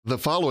The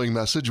following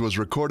message was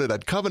recorded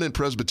at Covenant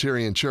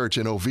Presbyterian Church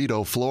in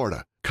Oviedo,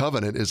 Florida.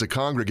 Covenant is a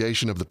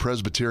congregation of the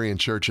Presbyterian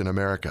Church in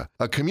America,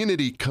 a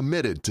community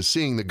committed to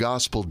seeing the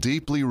gospel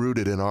deeply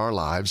rooted in our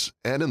lives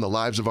and in the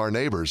lives of our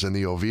neighbors in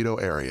the Oviedo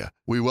area.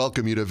 We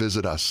welcome you to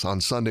visit us on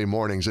Sunday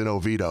mornings in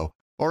Oviedo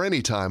or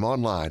anytime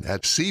online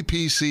at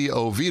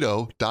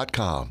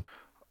cpcoviedo.com.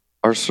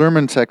 Our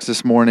sermon text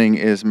this morning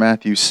is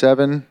Matthew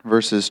 7,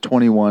 verses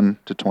 21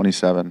 to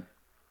 27.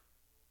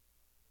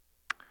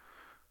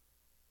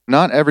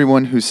 Not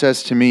everyone who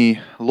says to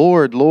me,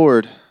 "Lord,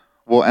 Lord,"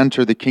 will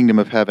enter the kingdom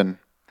of heaven,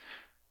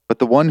 but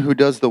the one who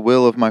does the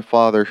will of my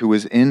Father who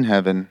is in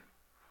heaven.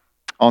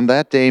 On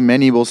that day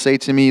many will say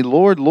to me,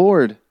 "Lord,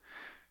 Lord,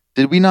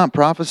 did we not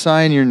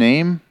prophesy in your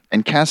name,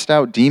 and cast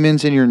out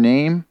demons in your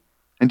name,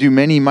 and do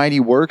many mighty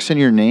works in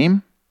your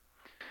name?"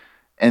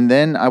 And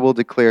then I will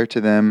declare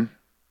to them,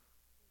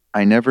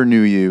 "I never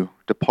knew you.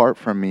 Depart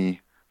from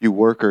me, you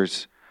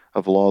workers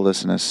of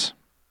lawlessness."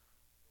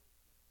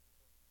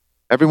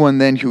 Everyone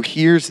then who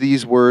hears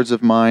these words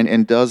of mine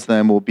and does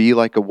them will be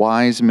like a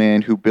wise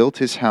man who built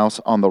his house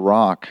on the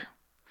rock.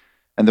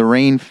 And the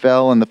rain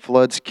fell, and the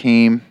floods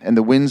came, and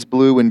the winds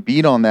blew and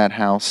beat on that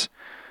house,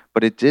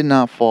 but it did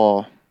not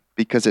fall,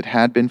 because it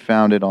had been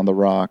founded on the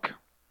rock.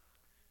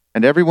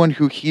 And everyone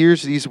who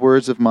hears these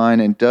words of mine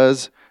and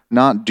does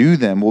not do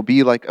them will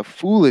be like a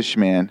foolish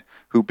man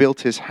who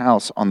built his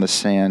house on the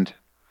sand.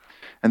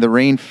 And the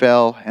rain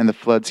fell, and the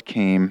floods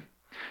came,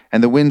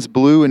 and the winds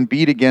blew and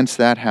beat against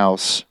that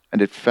house,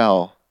 and it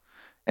fell,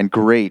 and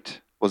great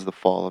was the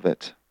fall of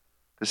it.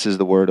 This is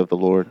the word of the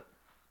Lord.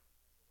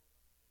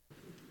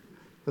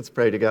 Let's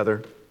pray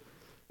together.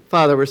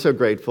 Father, we're so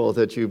grateful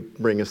that you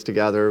bring us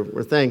together.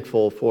 We're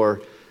thankful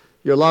for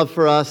your love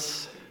for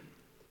us.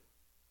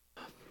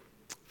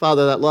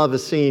 Father, that love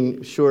is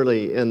seen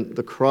surely in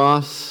the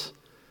cross,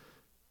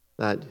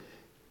 that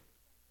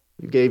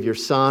you gave your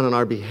Son on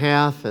our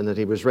behalf, and that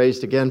he was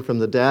raised again from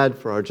the dead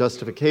for our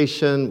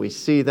justification. We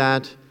see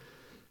that.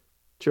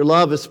 Your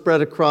love is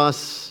spread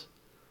across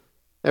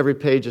every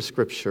page of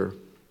Scripture.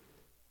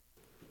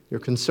 Your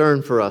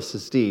concern for us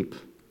is deep.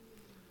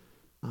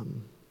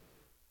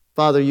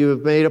 Father, you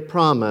have made a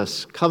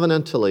promise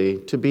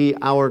covenantally to be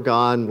our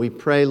God. We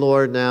pray,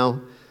 Lord,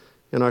 now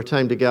in our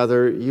time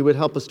together, you would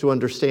help us to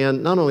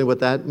understand not only what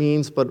that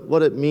means, but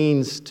what it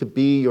means to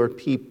be your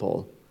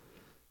people.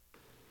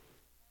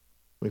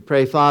 We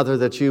pray, Father,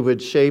 that you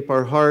would shape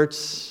our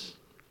hearts,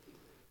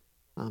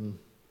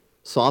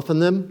 soften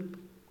them,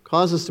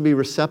 cause us to be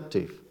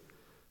receptive,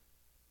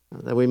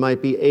 that we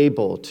might be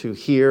able to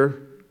hear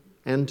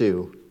and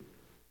do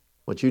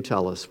what you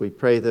tell us. We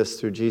pray this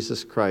through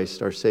Jesus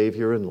Christ, our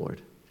Savior and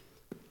Lord.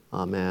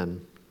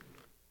 Amen.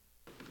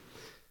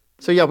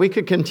 So we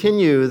could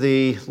continue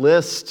the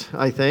list,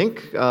 I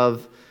think,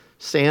 of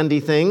sandy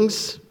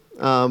things,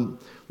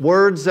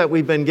 words that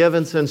we've been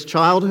given since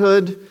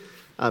childhood.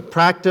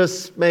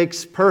 Practice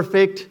makes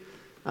perfect.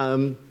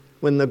 When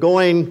the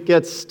going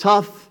gets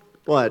tough,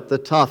 what? The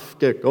tough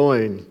get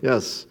going,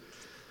 yes.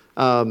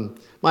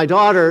 My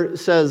daughter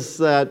says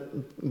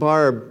that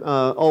Barb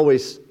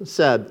always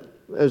said,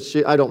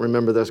 I don't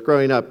remember this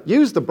growing up,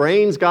 use the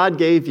brains God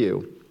gave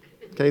you.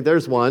 Okay,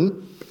 there's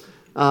one.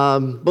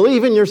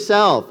 Believe in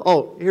yourself.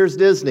 Oh, here's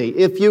Disney.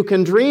 If you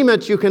can dream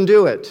it, you can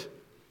do it.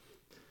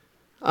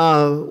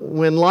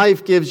 When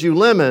life gives you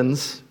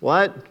lemons,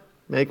 what?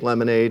 Make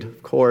lemonade,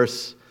 of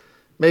course.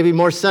 Maybe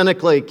more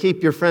cynically,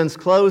 keep your friends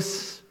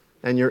close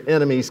and your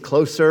enemies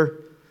closer.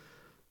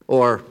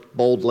 Or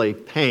boldly,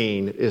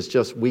 pain is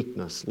just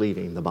weakness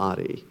leaving the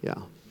body.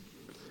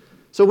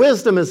 So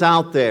wisdom is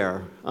out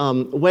there.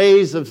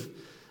 Ways of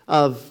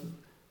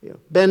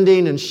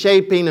bending and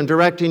shaping and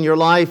directing your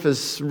life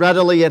is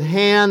readily at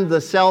hand.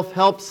 The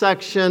self-help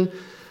section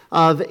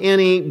of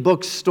any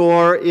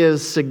bookstore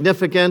is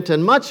significant.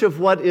 And much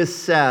of what is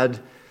said,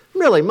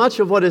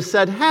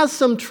 has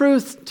some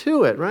truth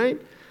to it,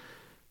 right?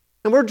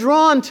 And we're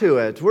drawn to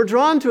it. We're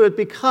drawn to it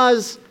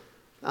because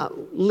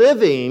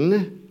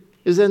living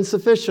is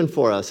insufficient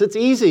for us. It's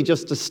easy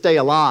just to stay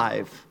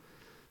alive.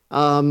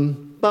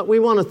 But we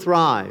want to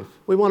thrive.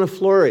 We want to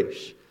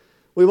flourish.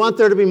 We want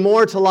there to be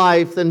more to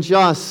life than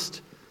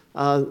just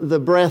the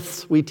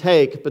breaths we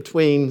take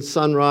between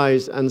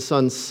sunrise and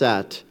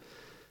sunset.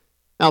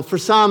 Now, for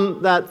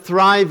some, that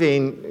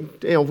thriving,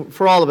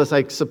 for all of us,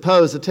 I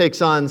suppose, it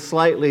takes on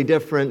slightly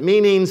different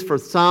meanings. For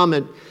some,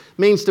 it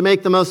means to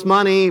make the most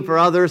money. For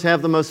others,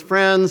 have the most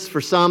friends.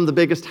 For some, the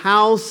biggest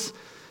house.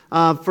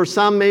 For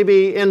some,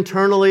 maybe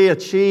internally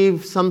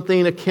achieve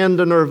something akin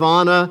to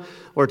nirvana,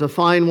 or to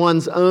find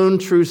one's own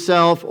true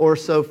self, or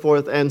so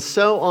forth and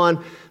so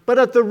on. But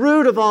at the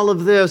root of all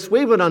of this,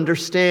 we would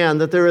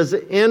understand that there is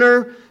an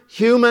inner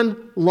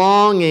human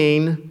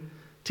longing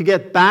to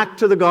get back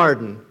to the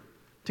garden,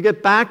 to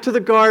get back to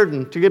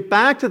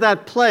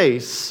that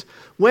place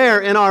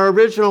where in our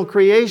original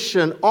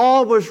creation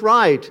all was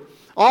right.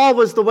 All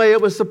was the way it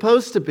was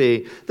supposed to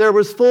be. There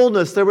was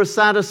fullness, there was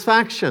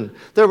satisfaction,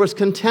 there was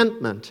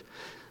contentment.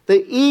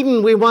 The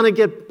Eden we want to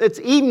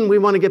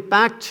get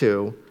back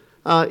to,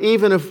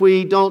 even if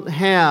we don't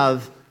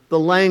have the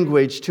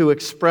language to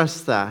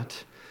express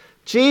that.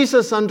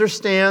 Jesus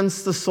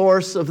understands the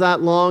source of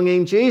that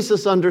longing.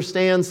 Jesus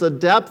understands the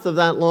depth of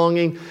that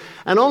longing.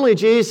 And only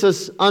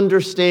Jesus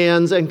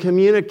understands and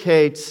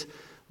communicates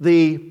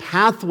the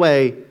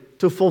pathway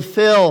to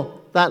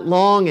fulfill that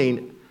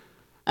longing.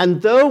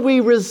 And though we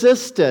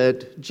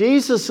resisted,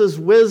 Jesus'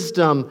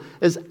 wisdom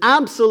is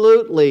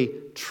absolutely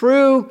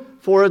true,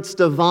 for it's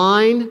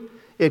divine.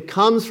 It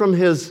comes from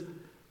His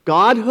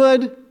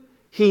Godhood.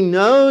 He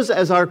knows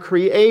as our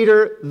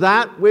Creator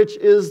that which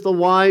is the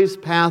wise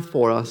path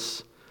for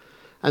us.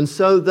 And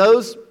so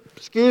those,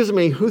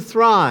 who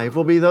thrive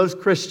will be those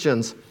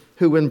Christians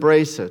who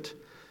embrace it.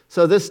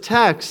 So this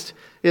text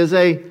is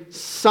a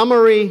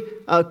summary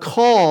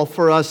call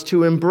for us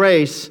to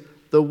embrace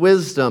the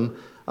wisdom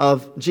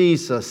of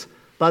Jesus.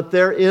 But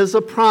there is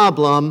a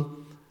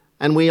problem,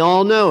 and we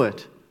all know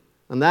it.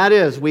 And that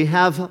is, we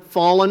have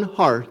fallen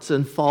hearts,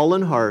 and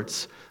fallen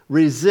hearts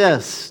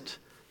resist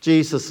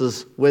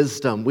Jesus'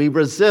 wisdom. We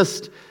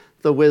resist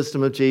the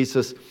wisdom of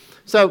Jesus.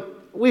 So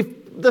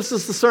this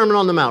is the Sermon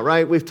on the Mount,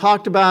 right? We've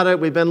talked about it.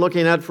 We've been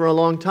looking at it for a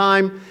long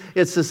time.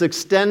 It's this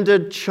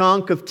extended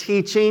chunk of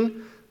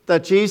teaching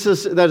that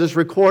is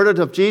recorded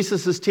of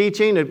Jesus'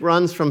 teaching. It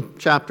runs from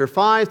chapter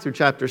 5 through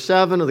chapter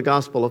 7 of the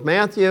Gospel of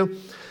Matthew.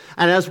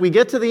 And as we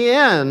get to the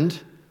end,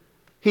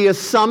 He is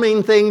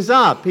summing things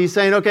up. He's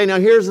saying, okay, now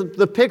here's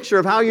the picture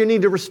of how you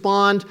need to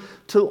respond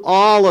to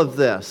all of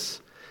this.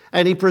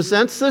 And He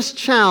presents this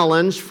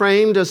challenge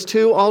framed as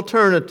two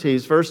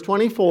alternatives. Verse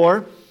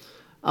 24,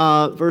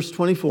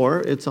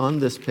 it's on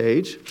this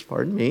page,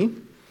 pardon me.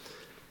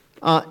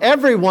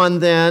 Everyone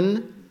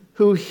then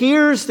who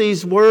hears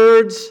these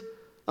words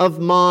of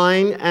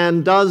mine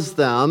and does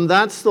them,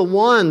 that's the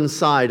one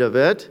side of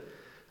it.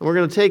 And we're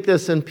going to take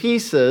this in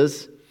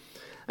pieces.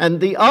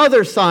 And the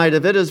other side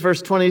of it is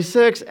verse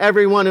 26,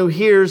 everyone who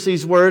hears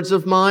these words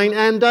of mine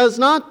and does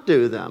not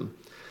do them.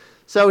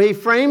 So He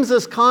frames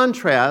this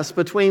contrast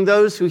between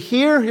those who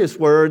hear His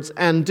words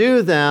and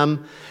do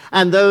them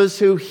and those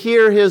who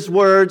hear His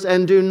words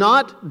and do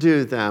not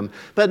do them.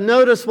 But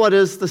notice what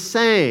is the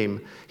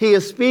same. He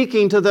is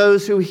speaking to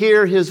those who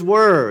hear His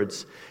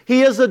words.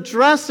 He is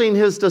addressing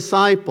His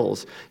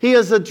disciples. He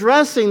is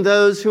addressing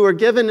those who are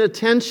given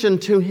attention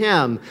to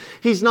Him.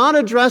 He's not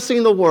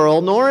addressing the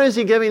world, nor is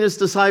He giving His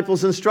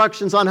disciples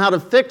instructions on how to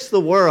fix the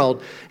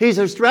world. He's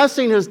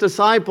addressing His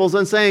disciples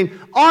and saying,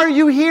 are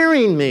you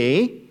hearing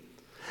me?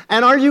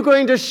 And are you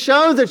going to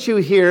show that you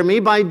hear me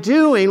by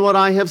doing what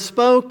I have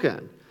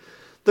spoken?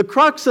 The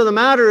crux of the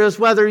matter is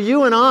whether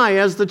you and I,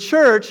 as the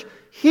church,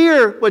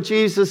 hear what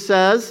Jesus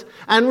says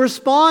and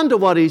respond to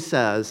what He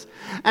says.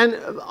 And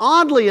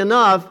oddly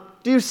enough,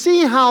 do you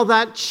see how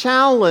that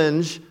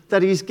challenge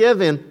that He's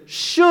given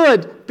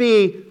should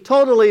be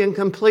totally and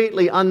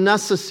completely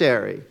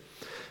unnecessary?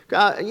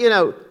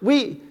 Those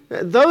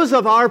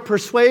of our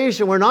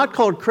persuasion were not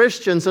called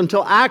Christians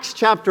until Acts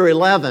chapter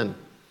 11.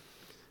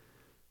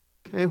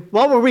 Okay,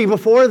 what were we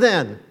before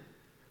then?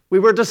 We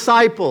were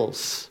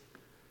disciples.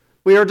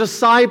 We are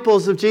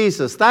disciples of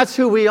Jesus. That's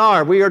who we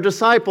are. We are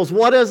disciples.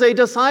 What is a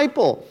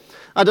disciple?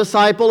 A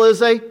disciple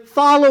is a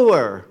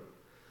follower.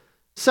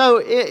 So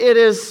it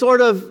is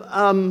sort of,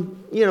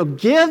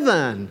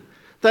 given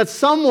that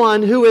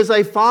someone who is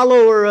a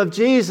follower of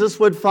Jesus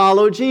would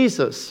follow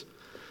Jesus.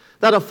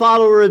 That a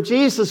follower of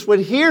Jesus would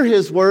hear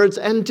His words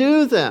and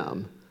do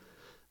them.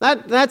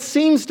 That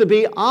seems to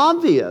be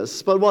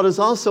obvious, but what is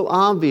also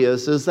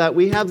obvious is that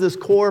we have this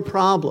core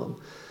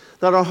problem,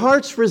 that our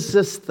hearts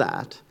resist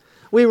that.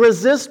 We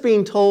resist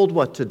being told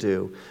what to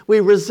do.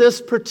 We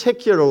resist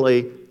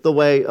particularly the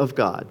way of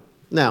God.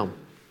 Now,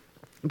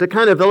 to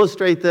kind of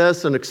illustrate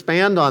this and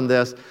expand on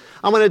this,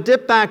 I'm going to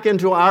dip back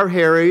into our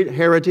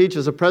heritage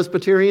as a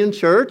Presbyterian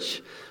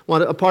church.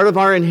 A part of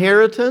our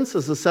inheritance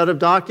is a set of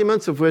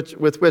documents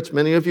with which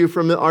many of you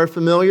are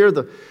familiar,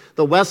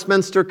 the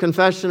Westminster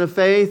Confession of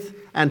Faith,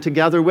 and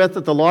together with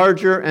it, the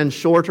larger and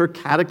shorter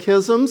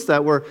catechisms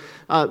that were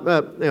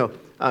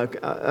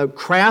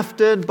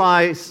crafted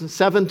by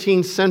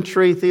 17th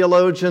century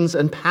theologians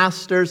and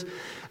pastors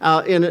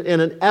in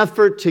an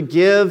effort to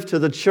give to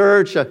the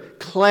church a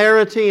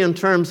clarity in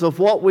terms of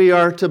what we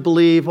are to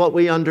believe, what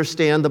we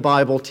understand the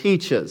Bible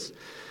teaches.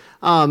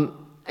 There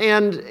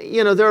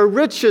are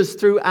riches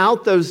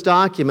throughout those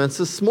documents.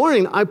 This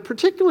morning, I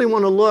particularly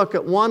want to look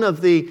at one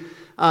of the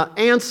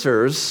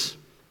answers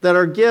that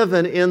are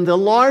given in the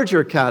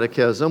larger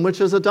catechism,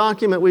 which is a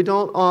document we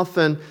don't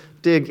often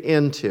dig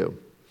into.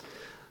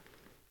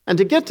 And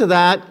to get to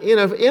that, in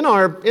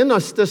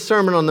this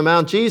Sermon on the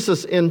Mount,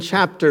 Jesus in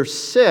chapter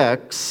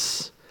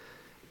 6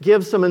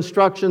 gives some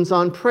instructions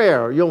on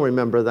prayer. You'll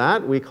remember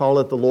that. We call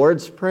it the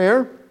Lord's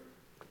Prayer.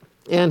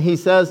 And He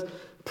says,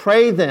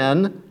 pray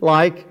then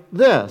like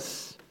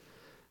this.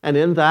 And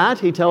in that,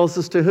 He tells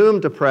us to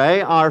whom to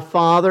pray. Our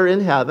Father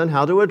in heaven,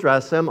 how to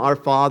address Him, our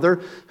Father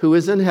who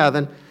is in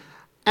heaven.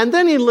 And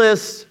then He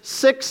lists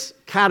 6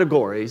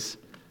 categories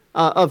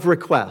of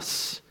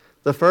requests.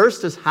 The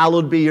first is,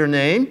 hallowed be your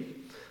name.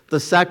 The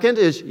second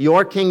is,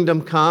 your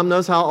kingdom come.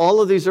 Notice how all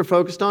of these are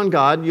focused on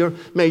God.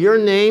 May your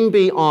name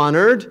be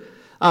honored.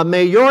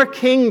 May your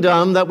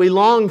kingdom that we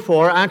long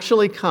for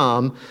actually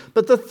come.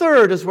 But the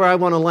third is where I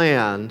want to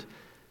land.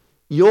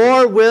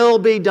 Your will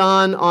be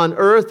done on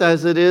earth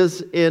as it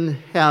is in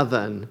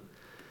heaven.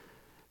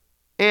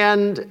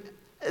 And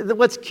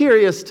what's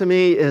curious to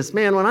me is,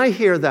 man, when I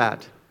hear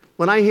that,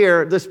 when I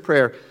hear this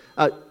prayer,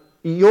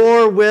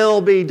 your will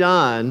be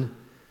done,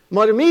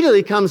 what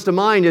immediately comes to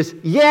mind is,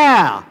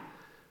 yeah,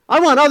 I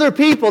want other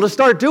people to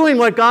start doing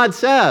what God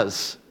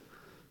says.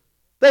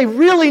 They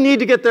really need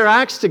to get their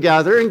acts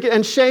together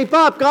and shape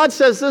up. God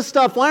says this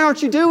stuff, why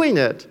aren't you doing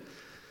it?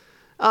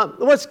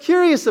 What's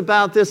curious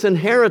about this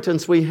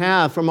inheritance we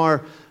have from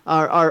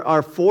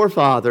our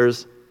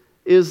forefathers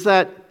is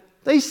that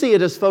they see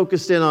it as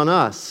focused in on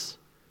us.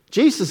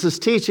 Jesus is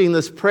teaching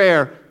this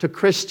prayer to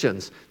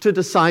Christians, to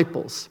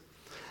disciples.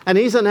 And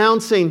he's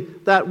announcing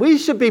that we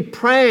should be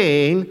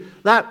praying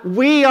that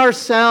we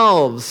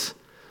ourselves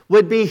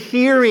would be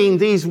hearing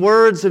these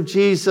words of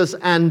Jesus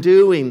and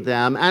doing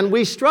them. And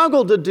we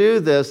struggle to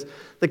do this,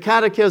 the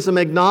Catechism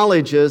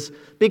acknowledges,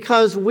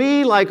 because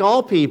we, like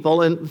all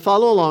people, and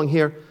follow along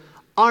here,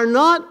 are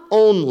not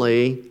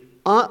only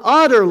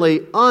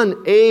utterly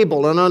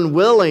unable and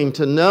unwilling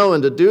to know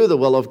and to do the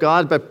will of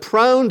God, but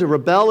prone to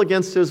rebel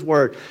against His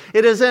Word.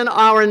 It is in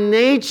our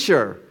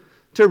nature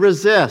to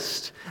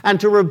resist and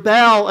to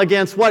rebel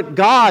against what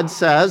God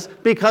says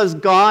because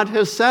God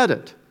has said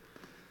it.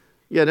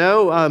 You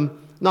know,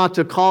 not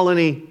to call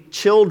any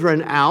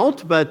children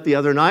out, but the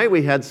other night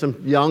we had some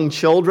young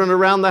children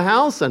around the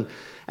house,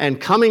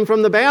 and coming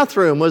from the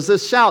bathroom was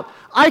this shout,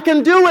 "I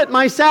can do it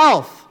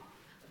myself!"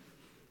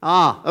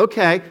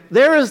 Okay.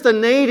 There is the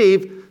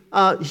native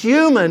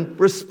human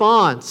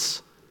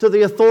response to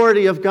the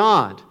authority of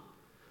God.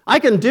 I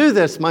can do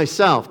this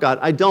myself, God.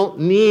 I don't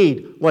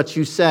need what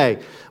you say.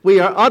 We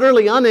are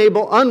utterly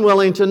unable,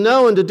 unwilling to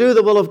know and to do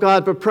the will of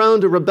God, but prone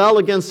to rebel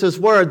against His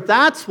Word.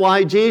 That's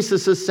why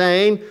Jesus is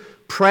saying,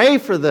 pray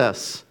for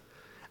this.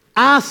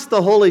 Ask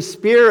the Holy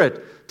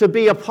Spirit to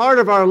be a part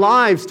of our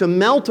lives, to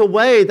melt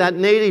away that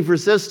native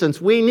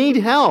resistance. We need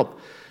help.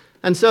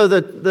 And so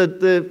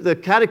the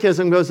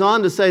Catechism goes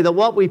on to say that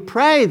what we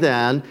pray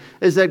then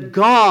is that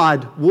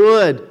God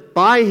would,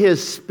 by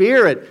His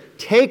Spirit,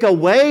 take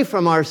away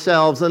from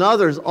ourselves and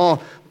others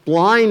all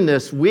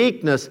blindness,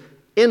 weakness,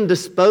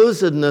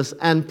 indisposedness,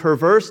 and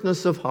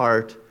perverseness of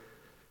heart,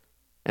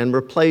 and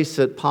replace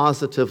it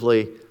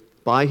positively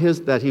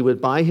that He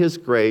would, by His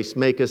grace,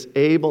 make us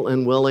able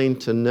and willing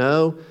to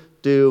know,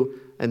 do,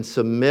 and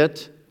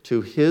submit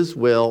to His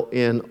will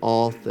in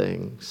all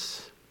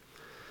things.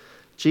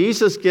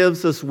 Jesus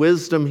gives us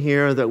wisdom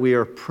here that we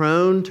are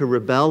prone to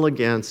rebel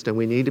against, and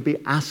we need to be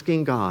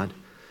asking God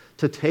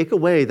to take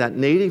away that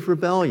native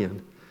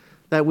rebellion,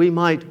 that we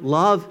might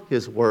love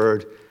His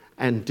Word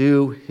and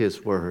do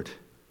His Word.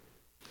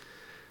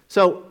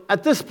 So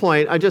at this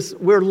point,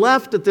 we're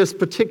left at this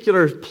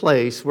particular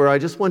place where I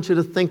just want you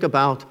to think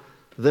about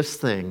this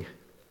thing.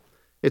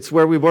 It's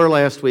where we were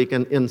last week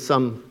in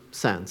some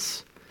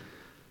sense.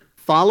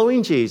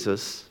 Following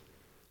Jesus,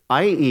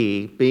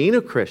 i.e., being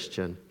a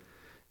Christian,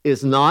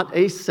 is not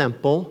a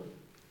simple,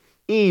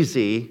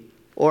 easy,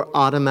 or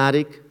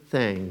automatic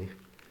thing.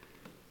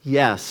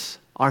 Yes,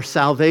 our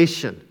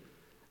salvation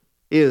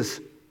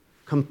is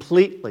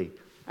completely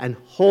and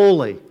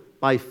wholly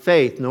by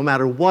faith, no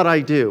matter what I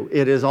do.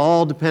 It is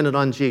all dependent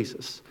on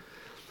Jesus.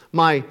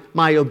 My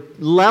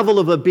level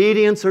of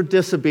obedience or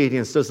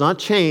disobedience does not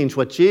change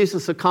what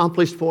Jesus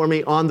accomplished for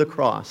me on the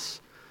cross.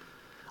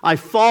 I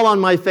fall on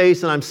my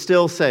face and I'm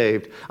still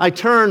saved. I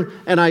turn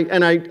and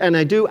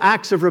I do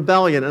acts of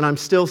rebellion and I'm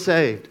still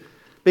saved.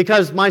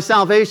 Because my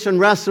salvation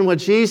rests in what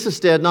Jesus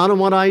did, not on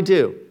what I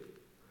do.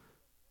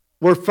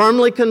 We're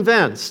firmly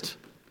convinced,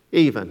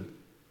 even,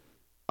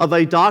 of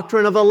a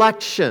doctrine of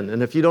election.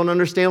 And if you don't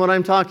understand what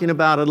I'm talking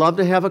about, I'd love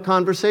to have a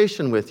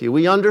conversation with you.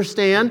 We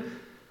understand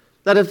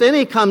that if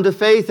any come to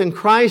faith in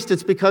Christ,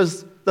 it's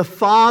because the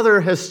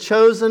Father has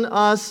chosen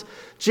us,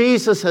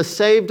 Jesus has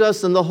saved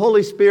us, and the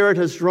Holy Spirit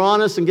has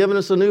drawn us and given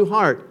us a new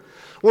heart.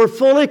 We're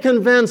fully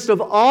convinced of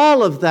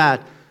all of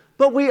that,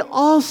 but we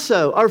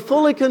also are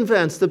fully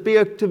convinced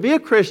that to be a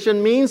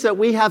Christian means that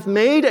we have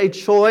made a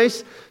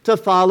choice to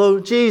follow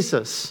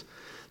Jesus,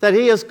 that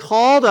He has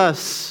called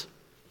us.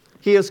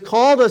 He has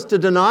called us to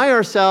deny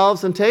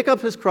ourselves and take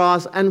up His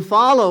cross and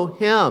follow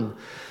Him.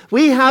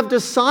 We have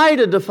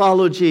decided to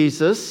follow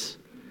Jesus,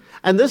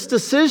 and this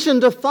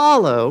decision to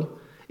follow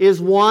is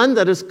one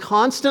that is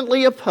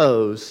constantly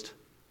opposed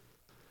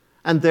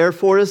and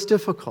therefore is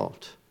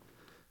difficult.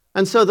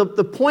 And so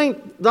the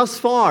point thus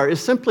far is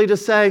simply to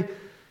say,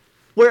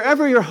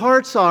 wherever your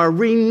hearts are,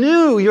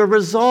 renew your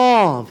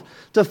resolve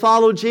to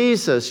follow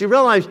Jesus. You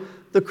realize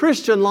the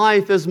Christian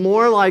life is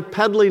more like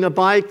pedaling a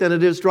bike than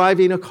it is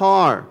driving a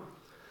car.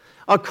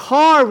 A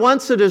car,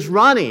 once it is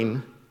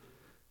running,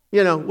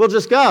 will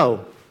just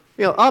go,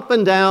 up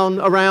and down,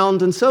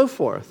 around, and so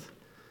forth.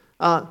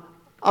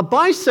 A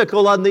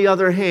bicycle, on the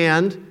other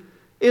hand,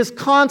 is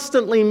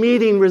constantly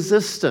meeting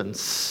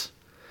resistance.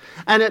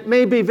 And it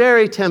may be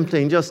very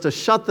tempting just to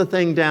shut the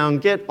thing down,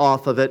 get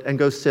off of it, and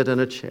go sit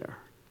in a chair.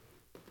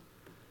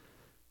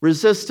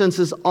 Resistance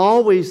is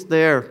always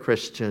there,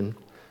 Christian.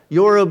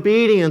 Your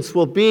obedience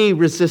will be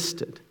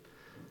resisted.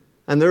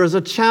 And there is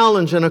a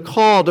challenge and a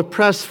call to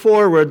press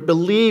forward,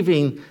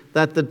 believing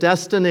that the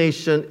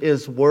destination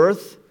is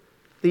worth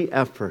the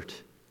effort.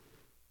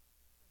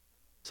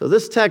 So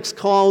this text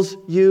calls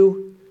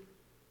you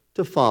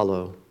to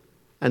follow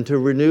and to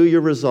renew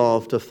your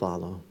resolve to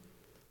follow.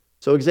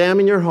 So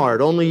examine your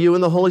heart. Only you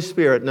and the Holy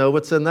Spirit know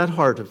what's in that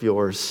heart of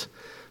yours.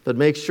 But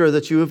make sure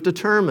that you have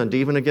determined,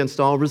 even against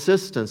all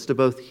resistance, to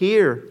both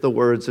hear the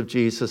words of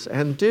Jesus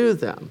and do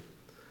them.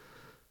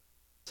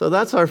 So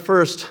that's our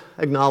first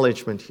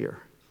acknowledgement here,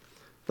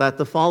 that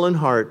the fallen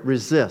heart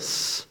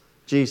resists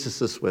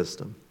Jesus'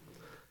 wisdom.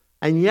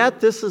 And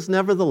yet this is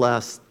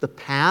nevertheless the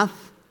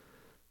path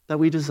that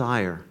we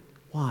desire.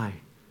 Why?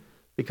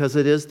 Because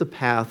it is the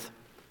path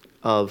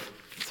of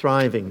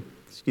thriving.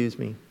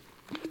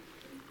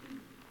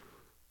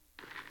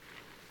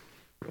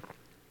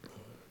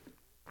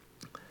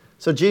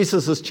 So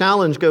Jesus'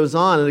 challenge goes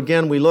on, and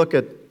again we look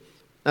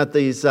at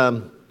these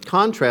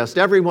contrasts.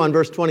 Everyone,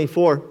 verse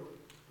 24,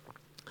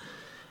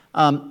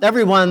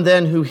 everyone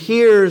then who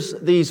hears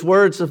these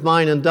words of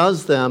mine and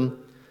does them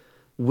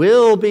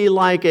will be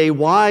like a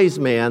wise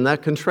man.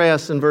 That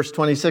contrasts in verse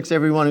 26.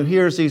 Everyone who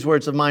hears these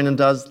words of mine and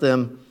does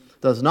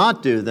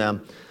not do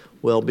them,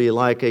 will be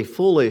like a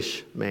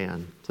foolish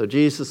man. So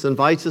Jesus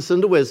invites us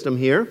into wisdom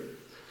here.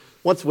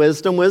 What's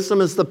wisdom? Wisdom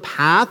is the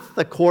path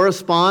that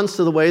corresponds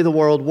to the way the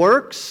world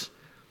works.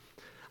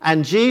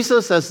 And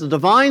Jesus, as the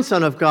divine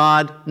Son of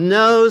God,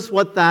 knows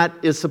what that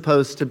is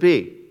supposed to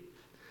be.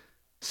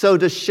 So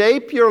to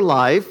shape your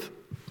life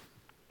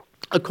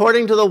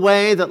according to the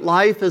way that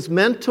life is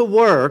meant to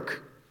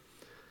work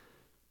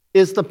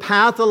is the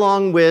path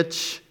along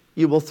which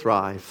you will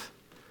thrive.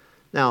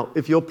 Now,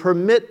 if you'll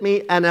permit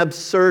me an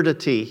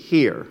absurdity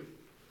here,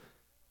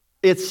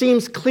 it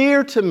seems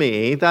clear to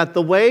me that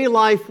the way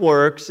life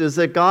works is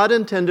that God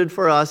intended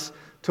for us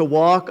to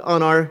walk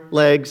on our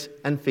legs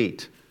and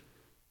feet.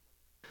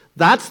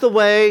 That's the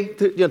way,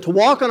 to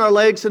walk on our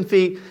legs and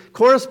feet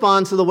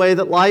corresponds to the way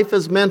that life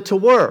is meant to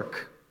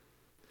work.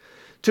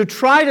 To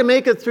try to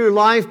make it through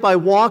life by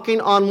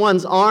walking on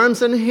one's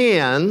arms and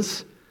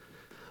hands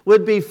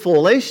would be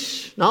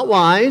foolish, not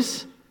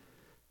wise,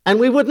 and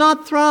we would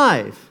not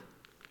thrive.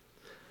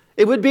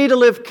 It would be to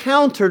live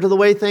counter to the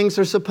way things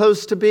are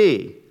supposed to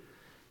be.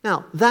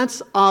 Now,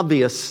 that's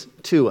obvious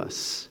to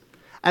us.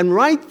 And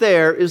right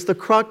there is the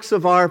crux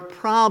of our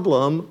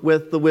problem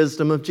with the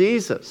wisdom of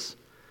Jesus.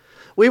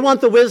 We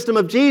want the wisdom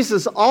of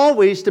Jesus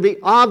always to be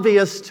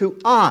obvious to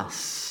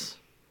us.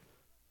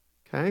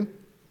 Okay?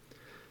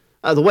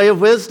 The way of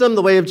wisdom,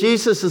 the way of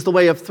Jesus is the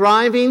way of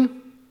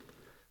thriving,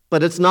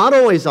 but it's not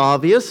always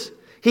obvious.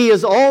 He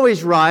is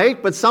always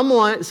right, but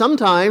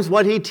sometimes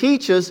what he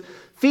teaches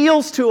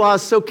feels to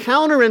us so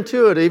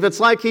counterintuitive. It's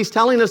like he's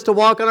telling us to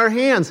walk on our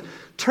hands.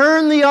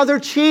 Turn the other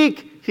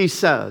cheek, he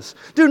says.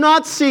 Do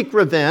not seek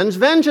revenge.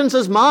 Vengeance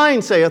is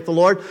mine, saith the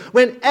Lord.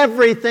 When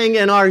everything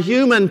in our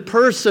human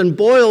person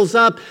boils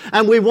up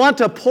and we want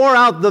to pour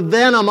out the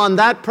venom on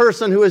that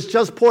person who has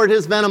just poured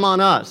his venom on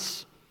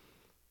us.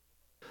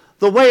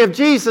 The way of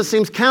Jesus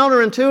seems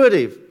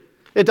counterintuitive.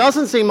 It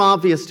doesn't seem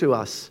obvious to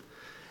us.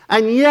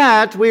 And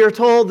yet we are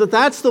told that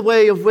that's the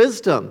way of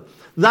wisdom.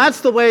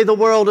 That's the way the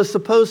world is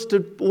supposed to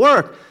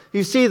work.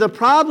 You see, the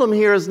problem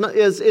here is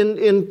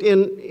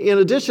in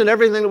addition to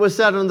everything that was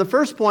said in the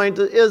first point,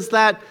 is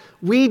that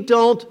we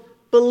don't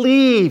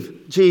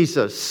believe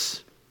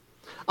Jesus.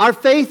 Our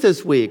faith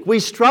is weak.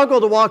 We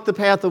struggle to walk the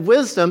path of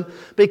wisdom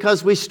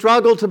because we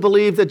struggle to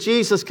believe that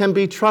Jesus can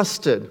be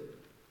trusted.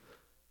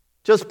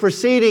 Just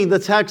preceding the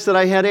text that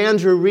I had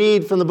Andrew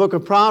read from the book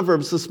of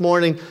Proverbs this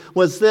morning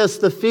was this: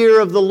 the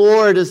fear of the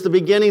Lord is the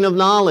beginning of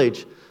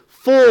knowledge.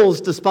 Fools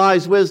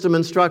despise wisdom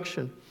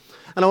instruction.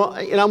 And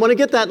I want to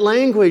get that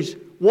language.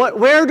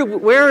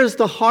 Where is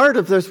the heart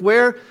of this?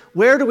 Where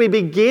do we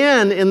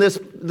begin in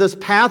this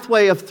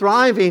pathway of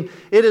thriving?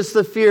 It is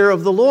the fear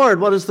of the Lord.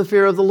 What is the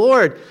fear of the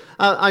Lord?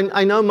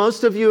 I know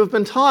most of you have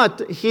been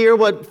taught here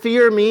what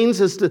fear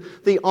means is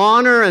the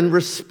honor and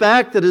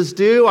respect that is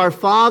due our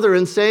Father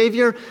and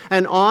Savior,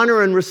 and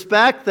honor and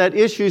respect that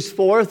issues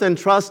forth in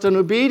trust and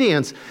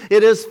obedience.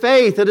 It is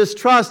faith, it is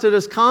trust, it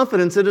is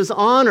confidence, it is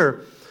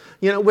honor.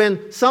 You know,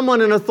 when someone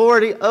in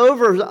authority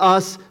over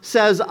us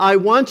says, I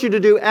want you to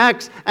do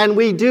X, and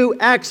we do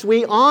X,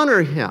 we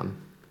honor him.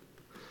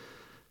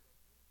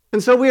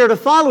 And so we are to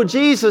follow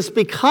Jesus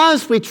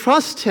because we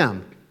trust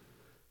him.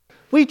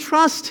 We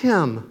trust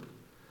him.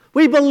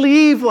 We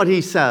believe what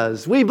he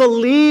says. We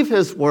believe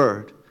his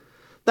word.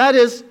 That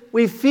is,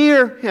 we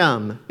fear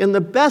him in the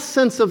best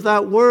sense of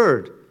that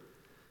word.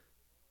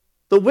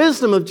 The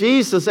wisdom of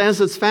Jesus, as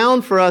it's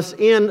found for us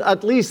in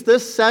at least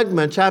this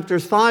segment,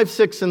 chapters 5,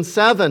 6, and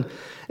 7,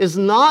 is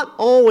not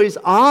always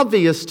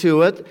obvious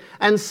to it.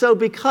 And so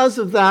because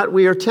of that,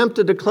 we are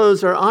tempted to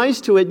close our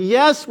eyes to it.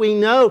 Yes, we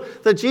know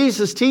that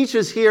Jesus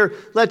teaches here,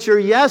 let your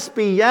yes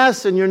be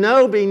yes and your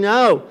no be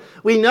no.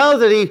 We know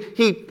that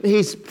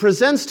he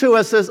presents to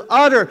us as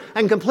utter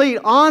and complete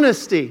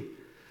honesty.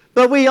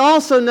 But we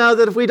also know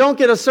that if we don't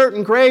get a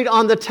certain grade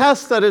on the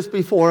test that is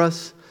before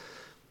us,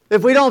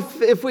 if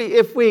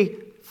we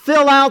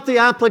fill out the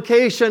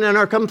application and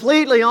are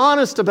completely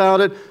honest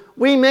about it,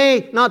 we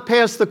may not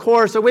pass the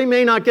course, or we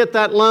may not get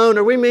that loan,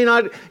 or we may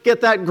not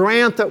get that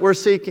grant that we're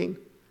seeking.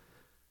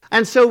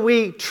 And so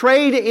we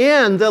trade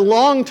in the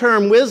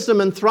long-term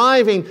wisdom and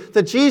thriving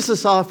that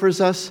Jesus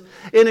offers us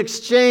in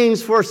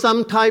exchange for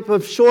some type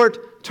of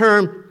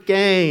short-term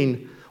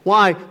gain.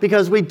 Why?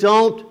 Because we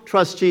don't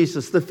trust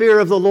Jesus. The fear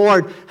of the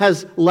Lord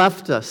has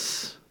left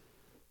us.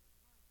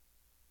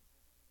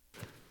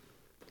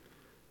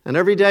 And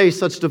every day,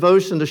 such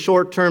devotion to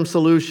short-term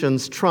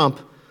solutions trump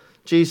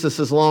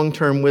Jesus'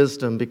 long-term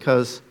wisdom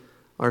because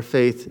our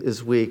faith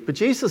is weak. But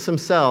Jesus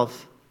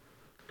himself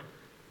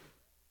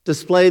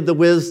displayed the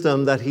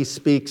wisdom that he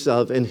speaks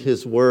of in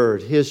his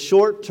word. His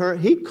short-term,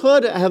 he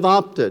could have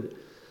opted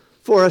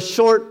for a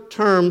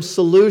short-term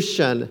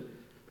solution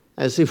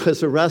as he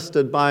was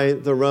arrested by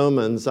the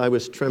Romans. I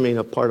was trimming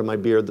a part of my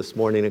beard this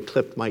morning and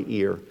clipped my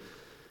ear.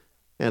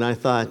 And I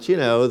thought,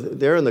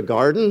 they're in the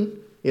garden.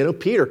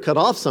 Peter cut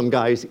off some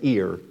guy's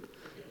ear.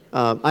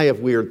 I have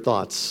weird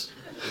thoughts.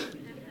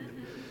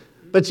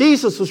 But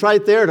Jesus was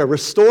right there to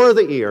restore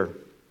the ear.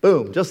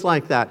 Boom, just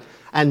like that.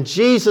 And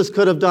Jesus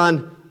could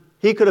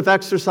have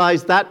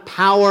exercised that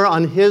power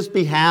on his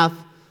behalf.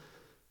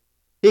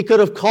 He could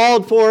have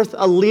called forth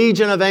a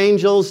legion of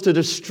angels to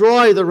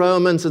destroy the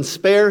Romans and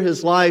spare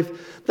his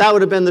life. That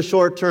would have been the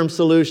short-term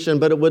solution,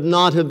 but it would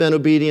not have been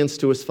obedience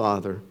to his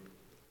Father.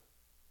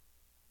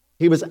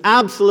 He was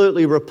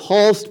absolutely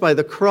repulsed by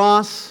the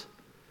cross,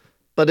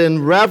 but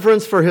in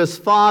reverence for his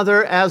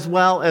Father as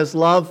well as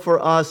love for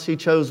us, he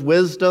chose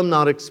wisdom,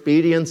 not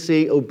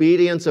expediency,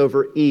 obedience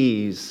over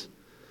ease.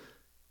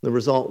 The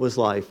result was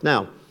life.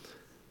 Now,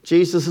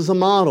 Jesus is a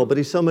model, but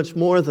he's so much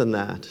more than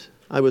that.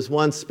 I was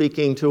once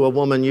speaking to a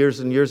woman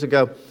years and years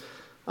ago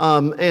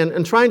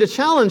and trying to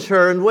challenge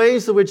her in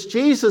ways in which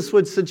Jesus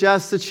would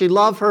suggest that she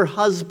love her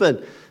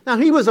husband. Now,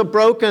 he was a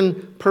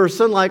broken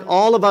person like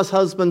all of us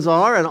husbands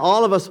are and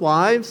all of us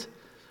wives,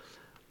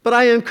 but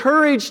I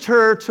encouraged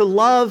her to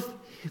love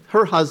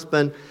her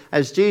husband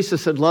as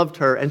Jesus had loved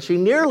her, and she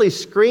nearly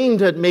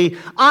screamed at me,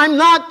 "I'm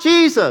not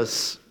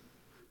Jesus!"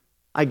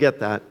 I get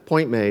that.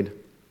 Point made.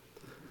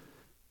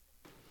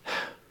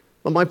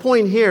 But my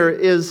point here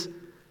is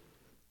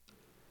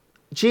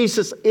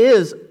Jesus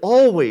is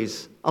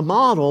always a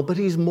model, but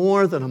he's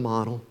more than a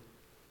model.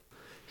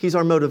 He's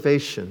our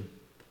motivation.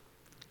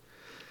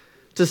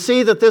 To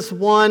see that this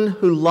one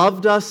who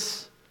loved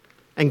us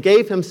and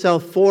gave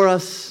himself for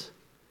us,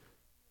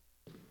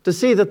 to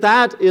see that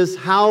that is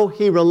how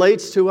he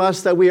relates to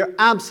us, that we are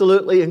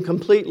absolutely and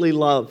completely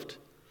loved,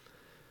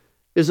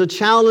 is a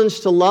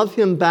challenge to love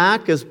him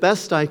back as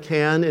best I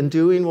can in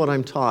doing what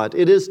I'm taught.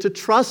 It is to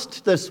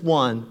trust this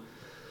one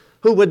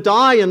who would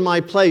die in my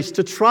place,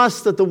 to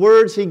trust that the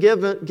words he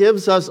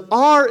gives us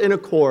are in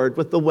accord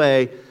with the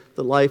way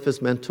that life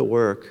is meant to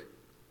work.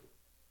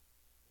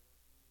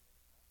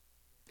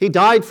 He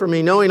died for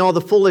me, knowing all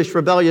the foolish,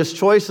 rebellious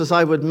choices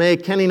I would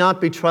make. Can he not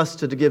be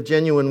trusted to give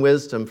genuine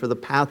wisdom for the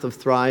path of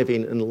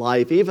thriving in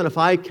life, even if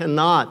I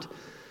cannot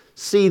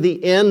see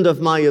the end of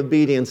my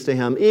obedience to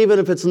him, even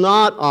if it's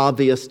not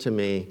obvious to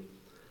me?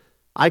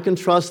 I can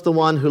trust the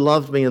one who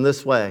loved me in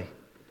this way,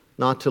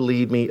 not to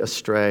lead me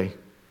astray.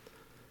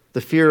 The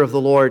fear of the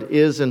Lord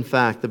is, in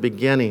fact, the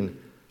beginning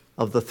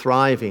of the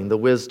thriving, the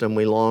wisdom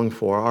we long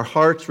for. Our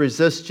hearts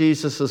resist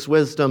Jesus'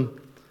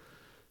 wisdom,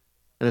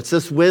 and it's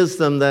this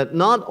wisdom that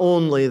not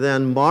only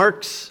then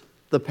marks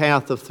the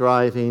path of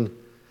thriving,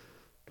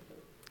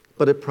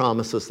 but it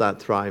promises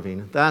that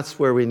thriving. That's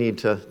where we need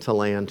to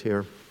land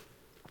here.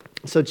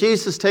 So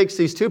Jesus takes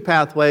these two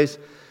pathways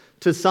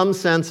to some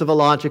sense of a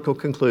logical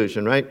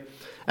conclusion, right?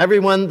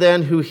 Everyone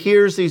then who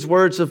hears these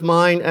words of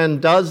mine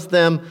and does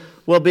them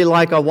will be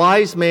like a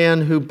wise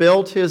man who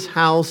built his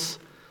house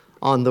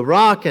on the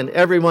rock, and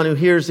everyone who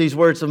hears these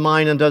words of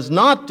mine and does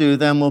not do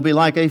them will be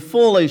like a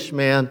foolish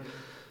man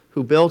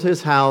who built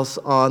his house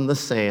on the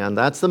sand.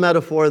 That's the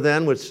metaphor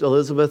then, which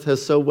Elizabeth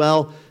has so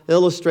well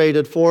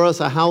illustrated for us.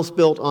 A house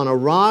built on a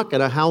rock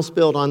and a house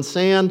built on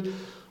sand.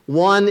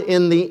 One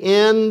in the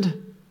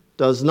end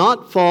does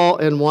not fall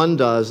and one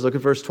does. Look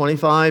at verse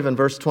 25 and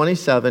verse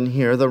 27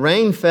 here. The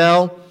rain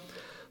fell,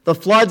 the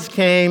floods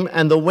came,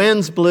 and the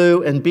winds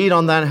blew and beat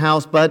on that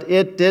house, but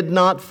it did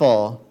not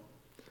fall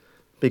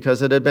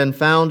because it had been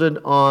founded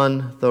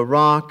on the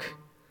rock.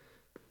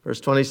 Verse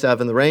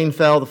 27, the rain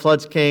fell, the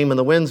floods came, and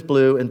the winds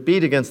blew and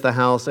beat against the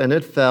house, and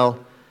it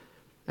fell,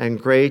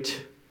 and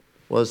great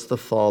was the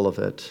fall of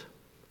it.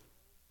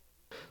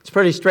 It's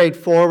pretty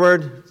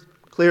straightforward,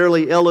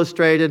 clearly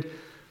illustrated,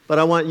 but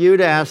I want you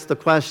to ask the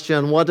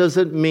question, what does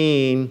it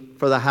mean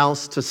for the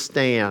house to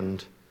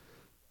stand?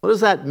 What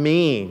does that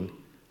mean?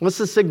 What's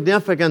the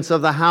significance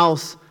of the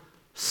house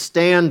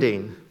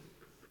standing?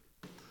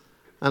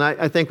 And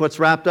I think what's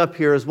wrapped up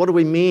here is, what do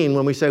we mean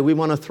when we say we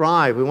want to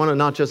thrive? We want to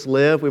not just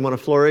live, we want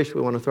to flourish, we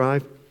want to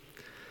thrive.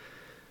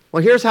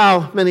 Well, here's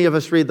how many of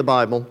us read the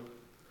Bible.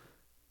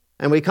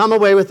 And we come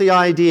away with the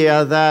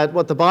idea that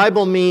what the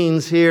Bible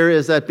means here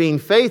is that being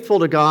faithful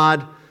to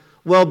God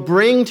will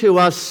bring to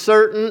us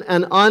certain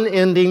and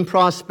unending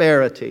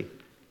prosperity.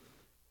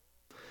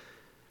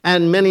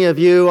 And many of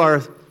you are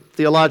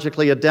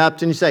theologically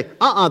adept, and you say,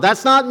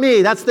 that's not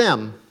me, that's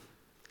them.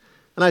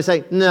 And I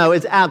say, no,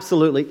 it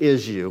absolutely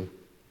is you.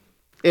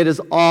 It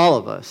is all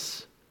of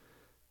us.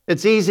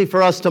 It's easy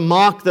for us to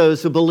mock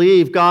those who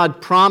believe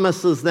God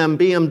promises them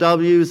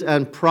BMWs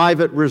and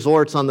private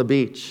resorts on the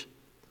beach.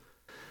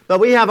 But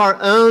we have our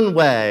own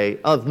way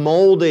of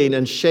molding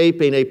and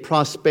shaping a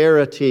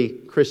prosperity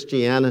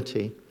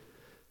Christianity.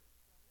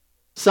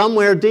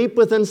 Somewhere deep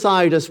within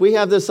inside us, we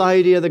have this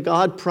idea that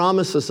God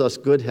promises us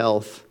good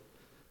health.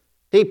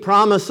 He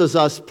promises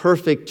us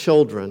perfect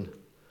children.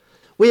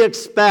 We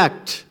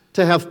expect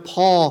to have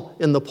Paul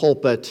in the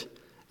pulpit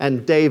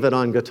and David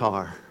on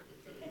guitar.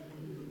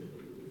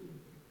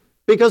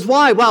 Because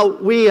why? Well,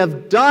 we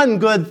have done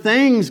good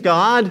things,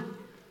 God.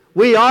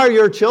 We are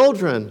your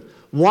children.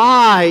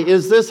 Why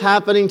is this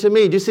happening to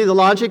me? Do you see the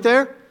logic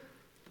there?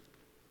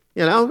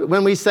 You know,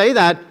 when we say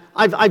that,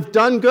 I've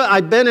done good,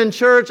 I've been in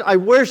church, I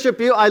worship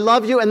you, I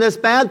love you, and this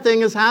bad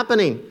thing is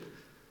happening.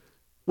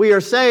 We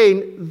are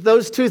saying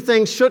those two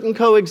things shouldn't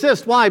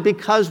coexist. Why?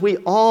 Because we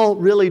all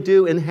really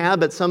do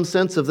inhabit some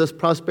sense of this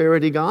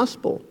prosperity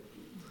gospel.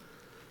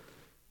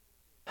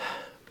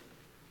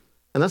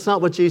 And that's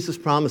not what Jesus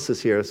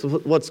promises here. So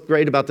what's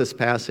great about this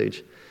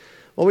passage?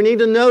 Well, we need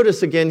to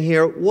notice again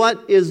here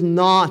what is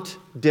not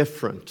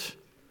different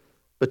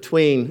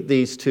between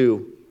these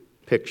two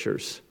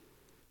pictures.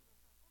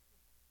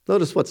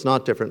 Notice what's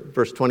not different.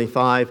 Verse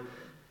 25.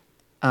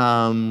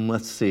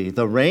 Let's see.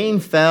 The rain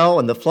fell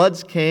and the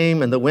floods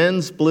came and the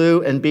winds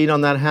blew and beat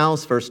on that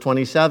house. Verse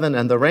 27.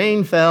 And the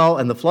rain fell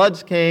and the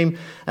floods came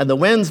and the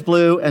winds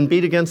blew and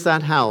beat against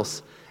that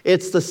house.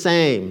 It's the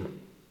same.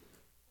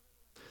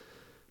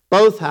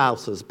 Both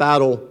houses,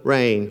 battle,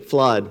 rain,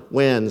 flood,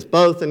 winds,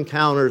 both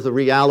encounter the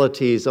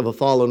realities of a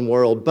fallen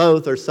world.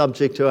 Both are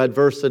subject to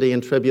adversity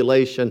and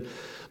tribulation.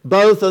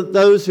 Both of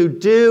those who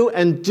do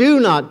and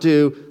do not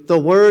do the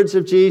words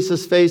of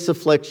Jesus face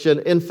affliction.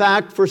 In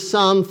fact, for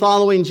some,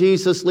 following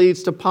Jesus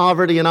leads to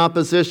poverty and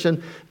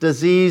opposition,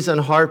 disease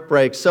and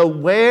heartbreak. So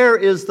where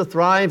is the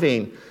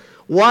thriving?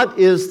 What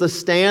is the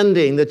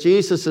standing that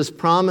Jesus is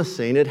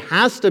promising? It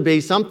has to be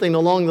something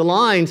along the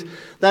lines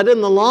that in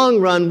the long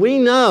run we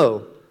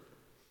know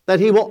that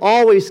He will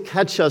always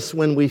catch us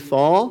when we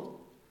fall.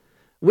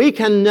 We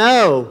can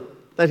know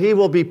that He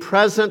will be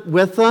present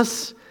with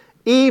us,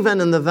 even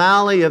in the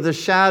valley of the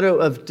shadow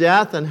of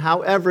death, and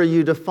however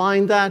you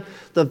define that.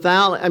 The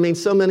valley,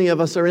 so many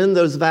of us are in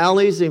those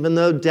valleys, even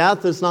though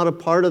death is not a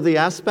part of the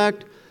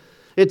aspect.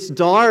 It's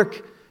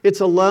dark.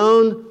 It's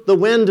alone. The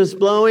wind is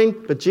blowing,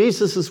 but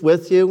Jesus is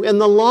with you. In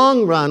the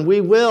long run,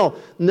 we will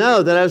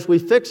know that as we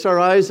fix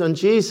our eyes on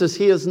Jesus,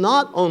 He is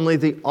not only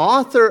the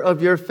author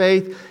of your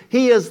faith,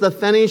 He is the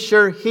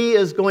finisher. He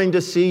is going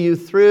to see you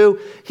through.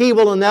 He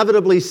will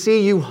inevitably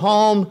see you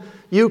home.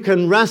 You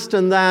can rest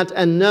in that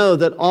and know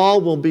that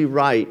all will be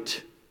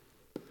right.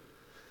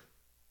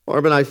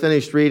 Barb and I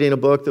finished reading a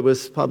book that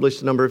was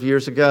published a number of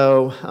years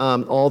ago,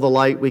 All the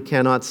Light We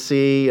Cannot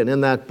See. And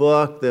in that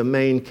book, the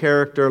main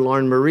character,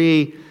 Lauren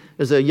Marie,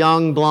 is a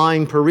young,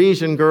 blind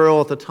Parisian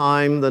girl at the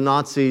time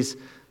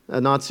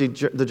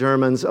the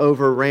Germans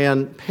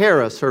overran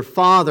Paris. Her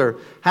father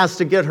has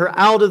to get her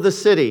out of the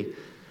city,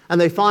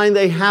 and they find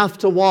they have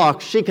to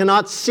walk. She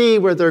cannot see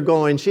where they're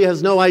going. She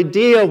has no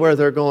idea where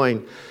they're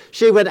going.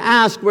 She would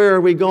ask, where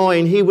are we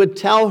going? He would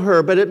tell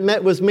her, but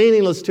it was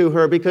meaningless to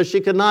her because she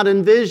could not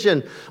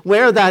envision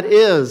where that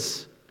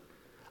is.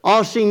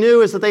 All she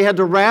knew is that they had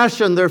to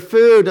ration their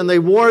food and they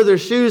wore their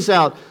shoes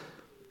out.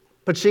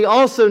 But she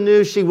also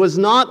knew she was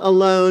not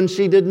alone.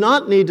 She did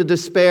not need to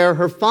despair.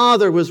 Her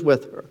Father was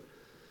with her.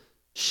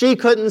 She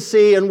couldn't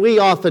see, and we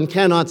often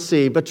cannot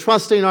see, but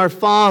trusting our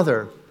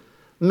Father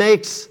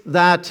makes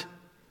that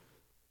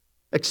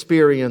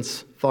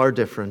experience far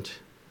different.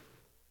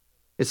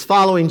 It's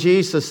following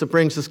Jesus that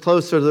brings us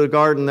closer to the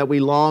garden that we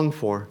long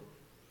for,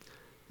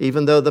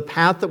 even though the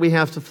path that we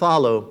have to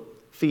follow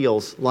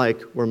feels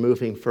like we're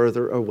moving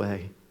further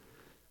away.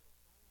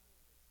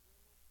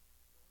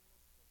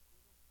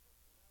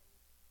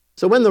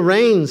 So when the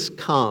rains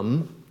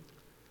come,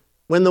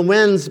 when the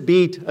winds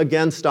beat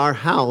against our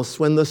house,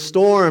 when the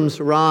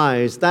storms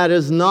rise, that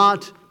is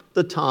not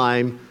the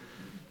time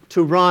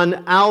to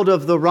run out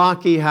of the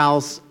rocky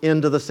house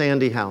into the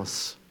sandy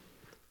house.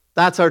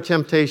 That's our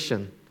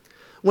temptation.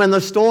 When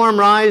the storm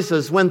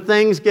rises, when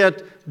things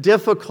get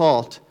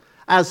difficult,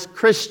 as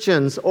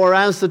Christians or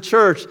as the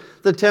church,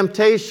 the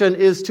temptation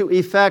is to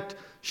effect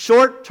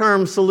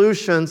short-term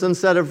solutions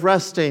instead of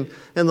resting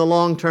in the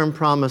long-term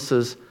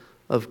promises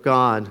of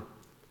God.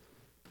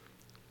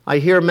 I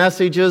hear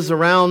messages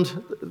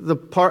around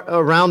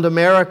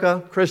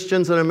America,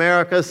 Christians in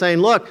America, saying,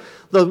 look,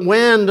 the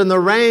wind and the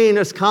rain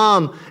has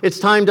come. It's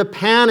time to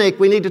panic.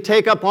 We need to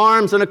take up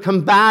arms in a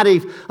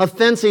combative,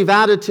 offensive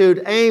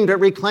attitude aimed at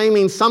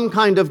reclaiming some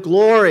kind of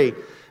glory.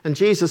 And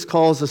Jesus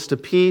calls us to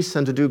peace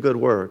and to do good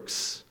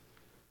works.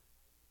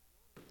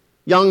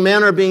 Young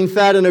men are being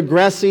fed an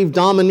aggressive,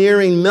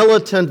 domineering,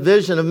 militant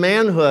vision of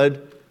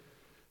manhood,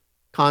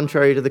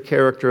 contrary to the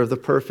character of the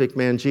perfect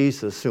man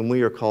Jesus, whom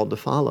we are called to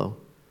follow.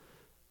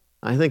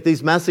 I think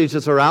these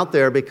messages are out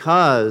there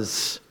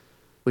because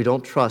we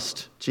don't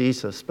trust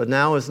Jesus. But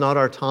now is not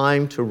our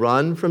time to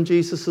run from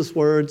Jesus'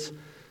 words,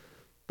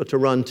 but to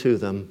run to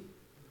them.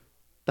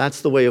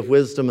 That's the way of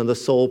wisdom and the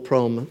sole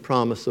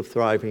promise of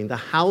thriving. The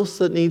house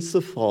that needs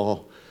to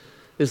fall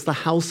is the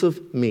house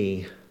of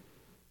me.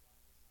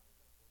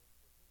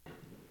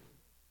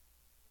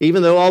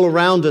 Even though all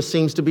around us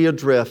seems to be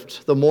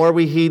adrift, the more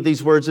we heed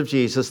these words of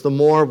Jesus, the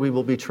more we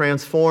will be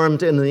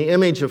transformed in the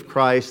image of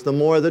Christ, the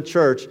more the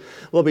church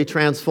will be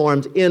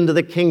transformed into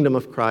the kingdom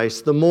of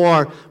Christ, the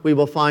more we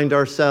will find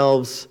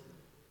ourselves,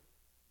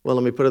 well,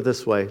 let me put it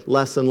this way,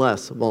 less and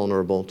less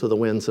vulnerable to the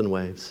winds and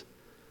waves.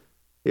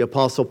 The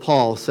Apostle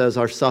Paul says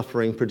our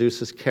suffering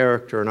produces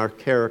character, and our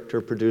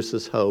character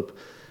produces hope,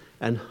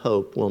 and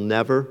hope will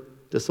never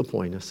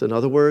disappoint us. In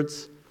other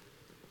words,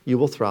 you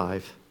will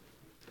thrive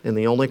in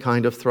the only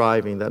kind of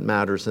thriving that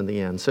matters in the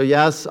end. So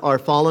yes, our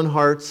fallen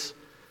hearts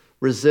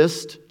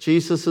resist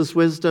Jesus'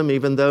 wisdom,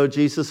 even though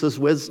Jesus'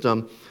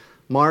 wisdom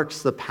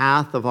marks the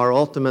path of our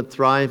ultimate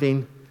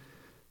thriving.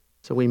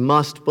 So we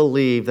must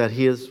believe that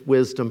His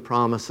wisdom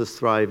promises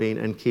thriving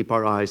and keep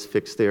our eyes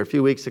fixed there. A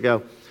few weeks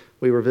ago,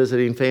 we were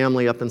visiting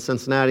family up in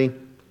Cincinnati,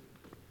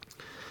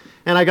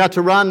 and I got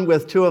to run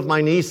with two of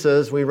my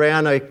nieces. We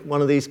ran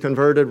one of these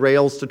converted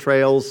rails to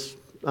trails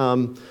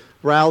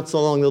routes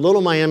along the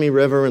Little Miami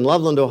River in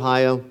Loveland,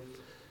 Ohio.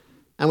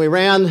 And we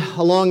ran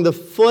along the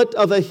foot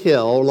of a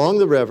hill along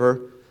the river,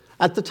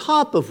 at the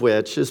top of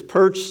which is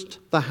perched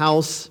the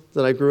house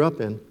that I grew up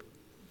in.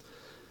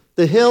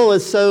 The hill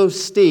is so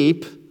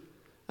steep,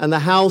 and the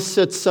house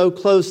sits so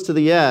close to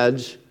the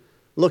edge,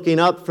 looking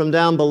up from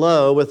down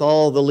below with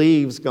all the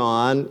leaves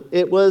gone,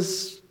 it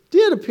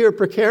did appear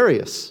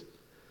precarious.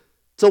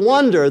 It's a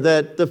wonder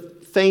that the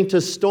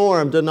faintest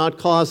storm did not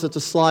cause it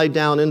to slide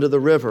down into the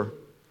river.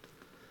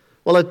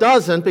 Well, it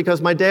doesn't, because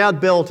my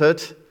dad built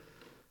it.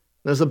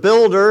 And as a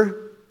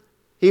builder,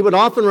 he would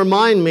often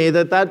remind me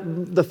that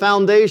the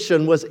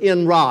foundation was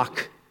in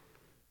rock.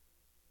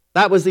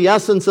 That was the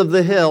essence of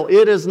the hill.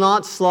 It is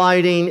not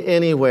sliding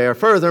anywhere.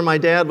 Further, my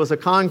dad was a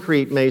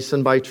concrete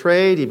mason by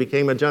trade. He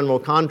became a general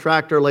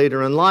contractor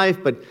later in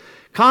life, but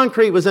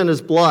concrete was in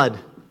his blood.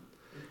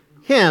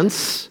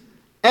 Hence,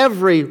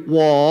 every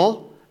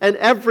wall and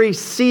every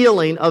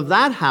ceiling of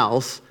that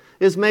house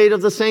is made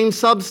of the same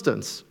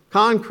substance,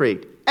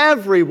 concrete.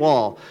 Every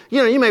wall.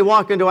 You may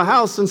walk into a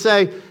house and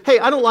say, hey,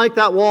 I don't like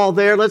that wall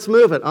there, let's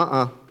move it.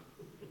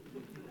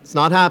 It's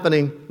not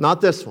happening,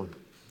 not this one.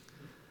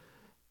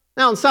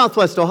 Now in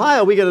Southwest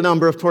Ohio, we get a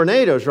number of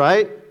tornadoes,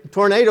 right?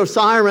 Tornado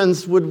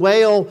sirens would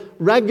wail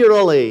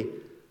regularly.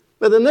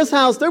 But in this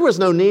house, there was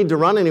no need to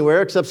run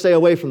anywhere except stay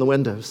away from the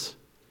windows.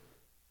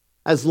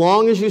 As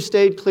long as you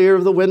stayed clear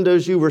of the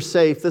windows, you were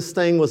safe. This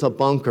thing was a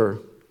bunker.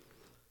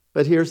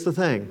 But here's the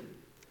thing.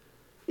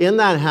 In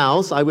that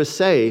house, I was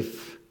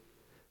safe.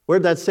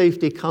 Where'd that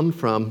safety come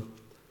from?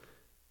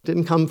 It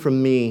didn't come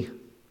from me.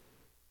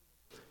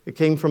 It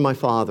came from my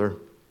Father,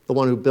 the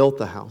one who built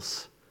the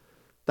house.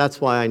 That's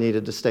why I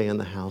needed to stay in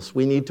the house.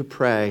 We need to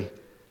pray,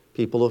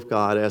 people of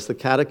God, as the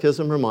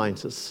Catechism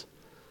reminds us,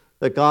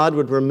 that God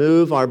would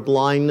remove our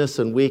blindness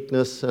and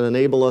weakness and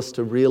enable us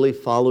to really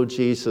follow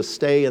Jesus,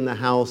 stay in the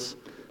house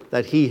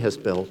that He has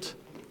built,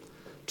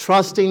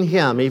 trusting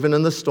Him even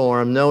in the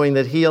storm, knowing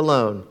that He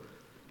alone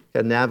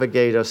can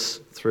navigate us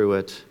through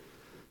it.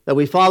 That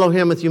we follow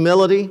Him with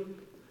humility,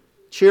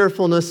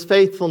 cheerfulness,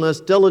 faithfulness,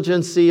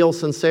 diligence, zeal,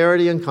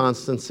 sincerity, and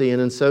constancy. And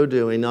in so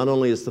doing, not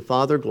only is the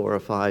Father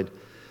glorified,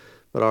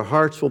 but our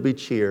hearts will be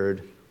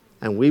cheered,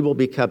 and we will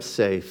be kept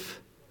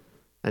safe,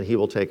 and He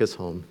will take us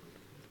home.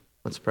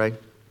 Let's pray.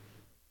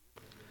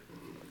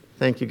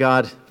 Thank you,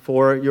 God,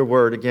 for your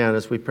word again,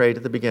 as we prayed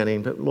at the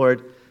beginning. But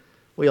Lord,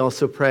 we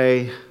also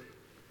pray,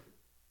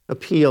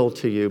 appeal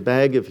to you,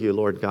 beg of you,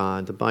 Lord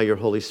God, that by your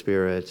Holy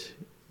Spirit,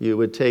 you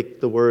would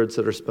take the words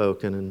that are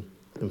spoken and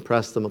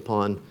impress them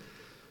upon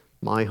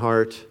my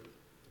heart,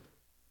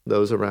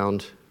 those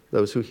around,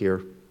 those who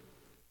hear.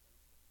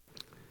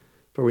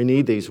 For we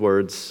need these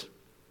words.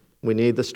 We need the